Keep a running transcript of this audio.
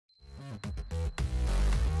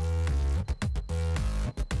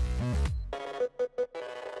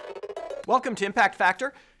Welcome to Impact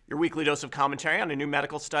Factor, your weekly dose of commentary on a new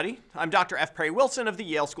medical study. I'm Dr. F. Perry Wilson of the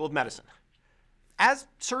Yale School of Medicine. As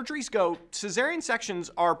surgeries go, cesarean sections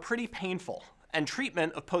are pretty painful, and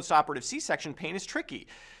treatment of postoperative C-section pain is tricky.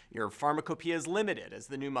 Your pharmacopeia is limited, as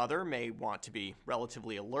the new mother may want to be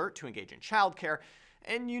relatively alert to engage in childcare,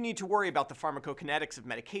 and you need to worry about the pharmacokinetics of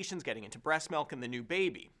medications getting into breast milk and the new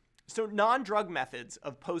baby. So non-drug methods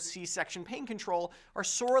of post-C-section pain control are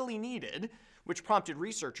sorely needed, which prompted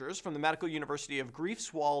researchers from the Medical University of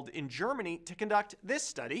Greifswald in Germany to conduct this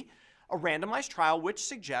study, a randomized trial which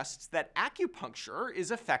suggests that acupuncture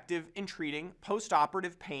is effective in treating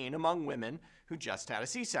postoperative pain among women who just had a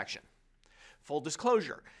C-section. Full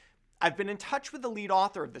disclosure, I've been in touch with the lead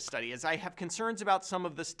author of this study as I have concerns about some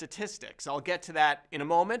of the statistics. I'll get to that in a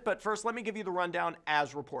moment, but first let me give you the rundown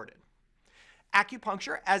as reported.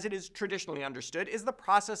 Acupuncture, as it is traditionally understood, is the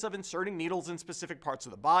process of inserting needles in specific parts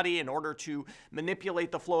of the body in order to manipulate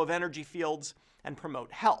the flow of energy fields and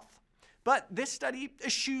promote health. But this study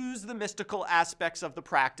eschews the mystical aspects of the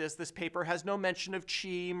practice. This paper has no mention of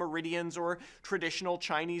qi, meridians, or traditional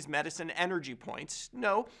Chinese medicine energy points.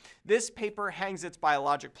 No, this paper hangs its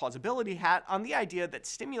biologic plausibility hat on the idea that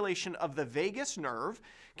stimulation of the vagus nerve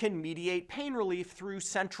can mediate pain relief through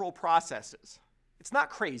central processes. It's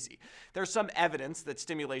not crazy. There's some evidence that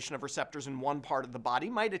stimulation of receptors in one part of the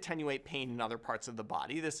body might attenuate pain in other parts of the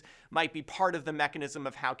body. This might be part of the mechanism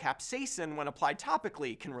of how capsaicin, when applied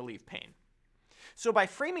topically, can relieve pain. So by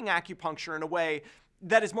framing acupuncture in a way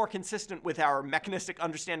that is more consistent with our mechanistic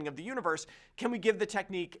understanding of the universe, can we give the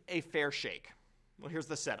technique a fair shake? Well, here's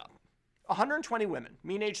the setup. 120 women,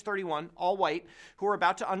 mean age 31, all white, who were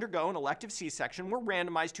about to undergo an elective C-section were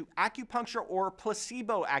randomized to acupuncture or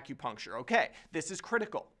placebo acupuncture. Okay, this is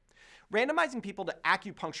critical. Randomizing people to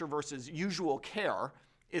acupuncture versus usual care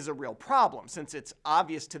is a real problem, since it's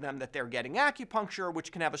obvious to them that they're getting acupuncture,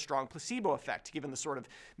 which can have a strong placebo effect, given the sort of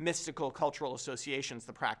mystical cultural associations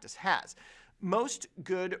the practice has. Most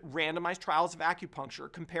good randomized trials of acupuncture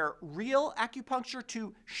compare real acupuncture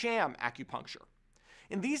to sham acupuncture.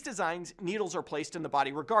 In these designs, needles are placed in the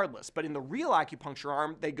body regardless, but in the real acupuncture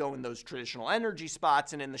arm, they go in those traditional energy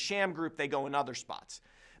spots, and in the sham group, they go in other spots.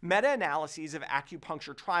 Meta-analyses of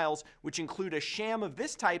acupuncture trials, which include a sham of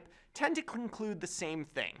this type, tend to conclude the same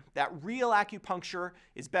thing, that real acupuncture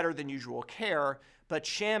is better than usual care, but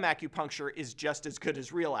sham acupuncture is just as good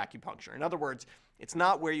as real acupuncture. In other words, it's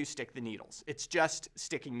not where you stick the needles, it's just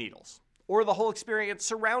sticking needles, or the whole experience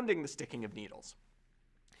surrounding the sticking of needles.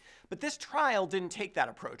 But this trial didn't take that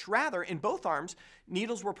approach. Rather, in both arms,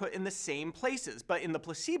 needles were put in the same places, but in the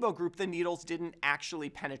placebo group, the needles didn't actually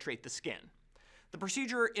penetrate the skin. The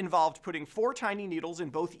procedure involved putting 4 tiny needles in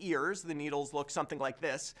both ears. The needles look something like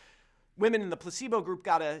this. Women in the placebo group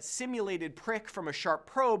got a simulated prick from a sharp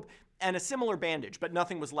probe and a similar bandage, but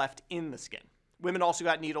nothing was left in the skin. Women also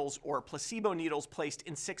got needles or placebo needles placed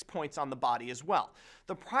in 6 points on the body as well.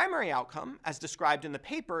 The primary outcome, as described in the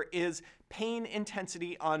paper, is pain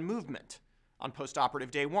intensity on movement on postoperative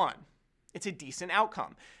day 1. It's a decent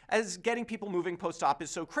outcome, as getting people moving post-op is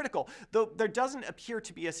so critical, though there doesn't appear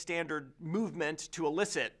to be a standard movement to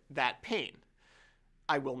elicit that pain.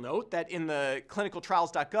 I will note that in the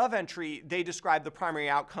clinicaltrials.gov entry, they describe the primary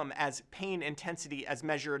outcome as pain intensity as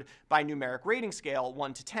measured by numeric rating scale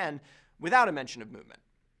 1 to 10, without a mention of movement.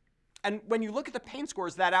 And when you look at the pain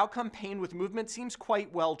scores, that outcome pain with movement seems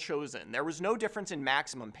quite well chosen. There was no difference in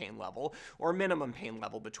maximum pain level or minimum pain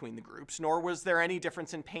level between the groups, nor was there any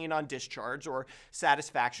difference in pain on discharge or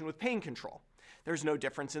satisfaction with pain control. There's no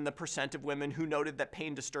difference in the percent of women who noted that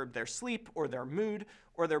pain disturbed their sleep or their mood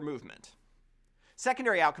or their movement.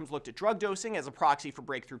 Secondary outcomes looked at drug dosing as a proxy for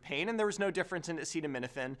breakthrough pain, and there was no difference in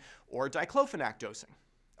acetaminophen or diclofenac dosing.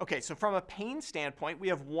 Okay, so from a pain standpoint, we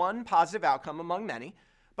have one positive outcome among many,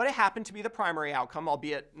 but it happened to be the primary outcome,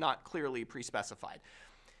 albeit not clearly pre-specified.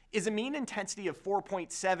 Is a mean intensity of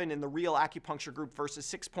 4.7 in the real acupuncture group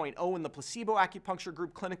versus 6.0 in the placebo acupuncture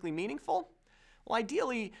group clinically meaningful? Well,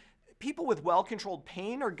 ideally, people with well-controlled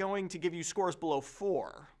pain are going to give you scores below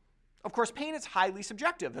 4. Of course, pain is highly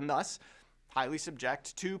subjective and thus highly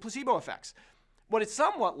subject to placebo effects. What is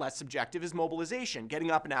somewhat less subjective is mobilization,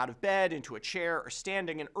 getting up and out of bed, into a chair, or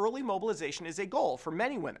standing, and early mobilization is a goal for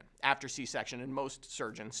many women after C-section and most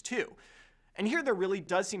surgeons too. And here there really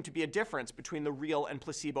does seem to be a difference between the real and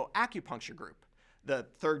placebo acupuncture group. The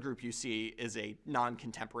third group you see is a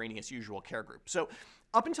non-contemporaneous usual care group. So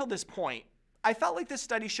up until this point, I felt like this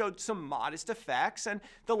study showed some modest effects, and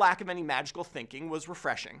the lack of any magical thinking was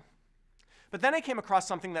refreshing. But then I came across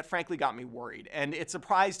something that frankly got me worried, and it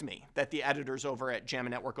surprised me that the editors over at JAMA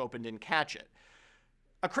Network Open didn't catch it.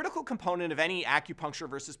 A critical component of any acupuncture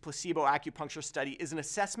versus placebo acupuncture study is an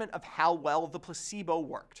assessment of how well the placebo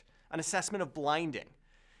worked, an assessment of blinding.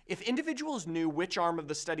 If individuals knew which arm of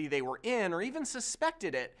the study they were in, or even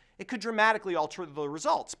suspected it, it could dramatically alter the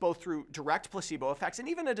results, both through direct placebo effects and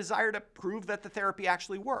even a desire to prove that the therapy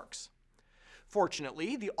actually works.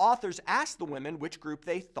 Fortunately, the authors asked the women which group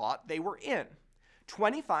they thought they were in.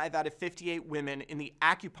 25 out of 58 women in the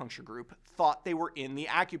acupuncture group thought they were in the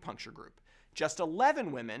acupuncture group. Just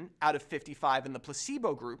 11 women out of 55 in the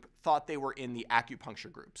placebo group thought they were in the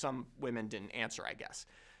acupuncture group. Some women didn't answer, I guess.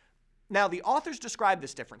 Now, the authors describe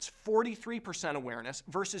this difference, 43% awareness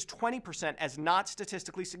versus 20%, as not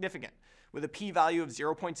statistically significant, with a p-value of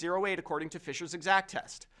 0.08 according to Fisher's exact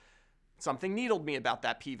test. Something needled me about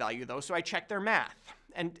that p-value, though, so I checked their math.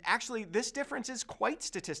 And actually, this difference is quite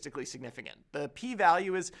statistically significant. The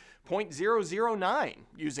p-value is 0.009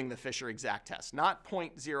 using the Fisher exact test, not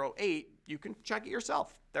 0.08. You can check it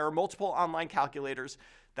yourself. There are multiple online calculators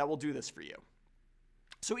that will do this for you.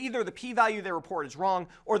 So either the p-value they report is wrong,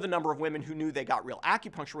 or the number of women who knew they got real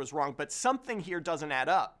acupuncture was wrong, but something here doesn't add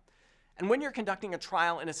up. And when you're conducting a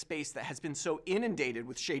trial in a space that has been so inundated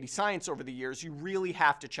with shady science over the years, you really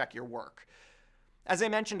have to check your work. As I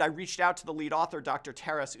mentioned, I reached out to the lead author, Dr.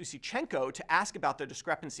 Taras Usichenko, to ask about the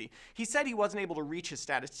discrepancy. He said he wasn't able to reach his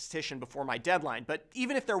statistician before my deadline, but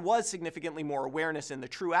even if there was significantly more awareness in the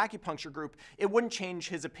true acupuncture group, it wouldn't change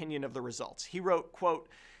his opinion of the results. He wrote, quote,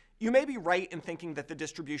 "You may be right in thinking that the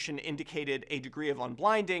distribution indicated a degree of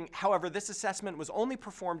unblinding. However, this assessment was only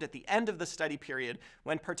performed at the end of the study period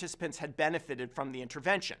when participants had benefited from the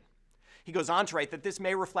intervention." He goes on to write that this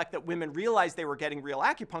may reflect that women realized they were getting real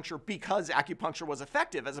acupuncture because acupuncture was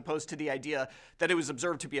effective, as opposed to the idea that it was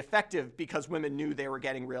observed to be effective because women knew they were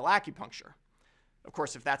getting real acupuncture. Of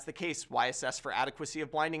course, if that's the case, why assess for adequacy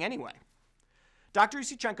of blinding anyway? Dr.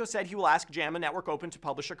 Usichenko said he will ask JAMA Network Open to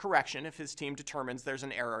publish a correction if his team determines there's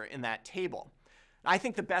an error in that table. I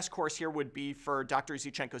think the best course here would be for Dr.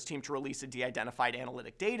 Usichenko's team to release a de-identified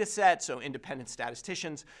analytic data set so independent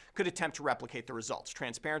statisticians could attempt to replicate the results.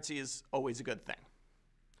 Transparency is always a good thing.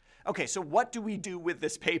 Okay, so what do we do with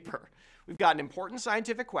this paper? We've got an important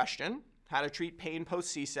scientific question, how to treat pain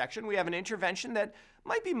post-C-section. We have an intervention that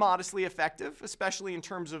might be modestly effective, especially in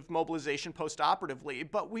terms of mobilization post-operatively,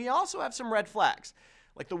 but we also have some red flags,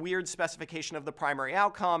 like the weird specification of the primary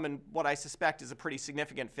outcome and what I suspect is a pretty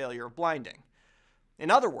significant failure of blinding. In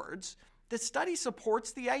other words, the study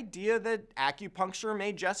supports the idea that acupuncture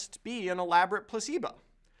may just be an elaborate placebo.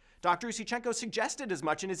 Dr. Usichenko suggested as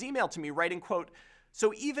much in his email to me, writing, quote,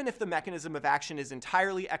 "So even if the mechanism of action is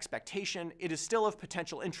entirely expectation, it is still of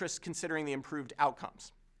potential interest considering the improved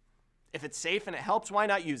outcomes. If it's safe and it helps, why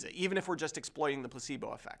not use it, even if we're just exploiting the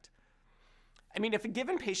placebo effect?" I mean, if a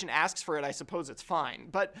given patient asks for it, I suppose it's fine.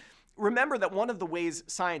 But remember that one of the ways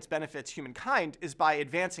science benefits humankind is by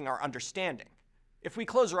advancing our understanding. If we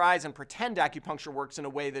close our eyes and pretend acupuncture works in a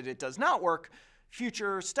way that it does not work,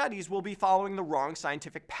 future studies will be following the wrong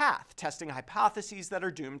scientific path, testing hypotheses that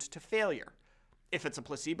are doomed to failure. If it's a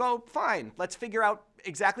placebo, fine. Let's figure out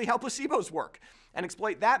exactly how placebos work and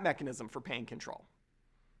exploit that mechanism for pain control.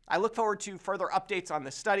 I look forward to further updates on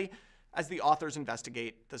this study as the authors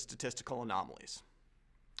investigate the statistical anomalies.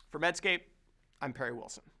 For Medscape, I'm Perry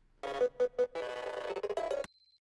Wilson.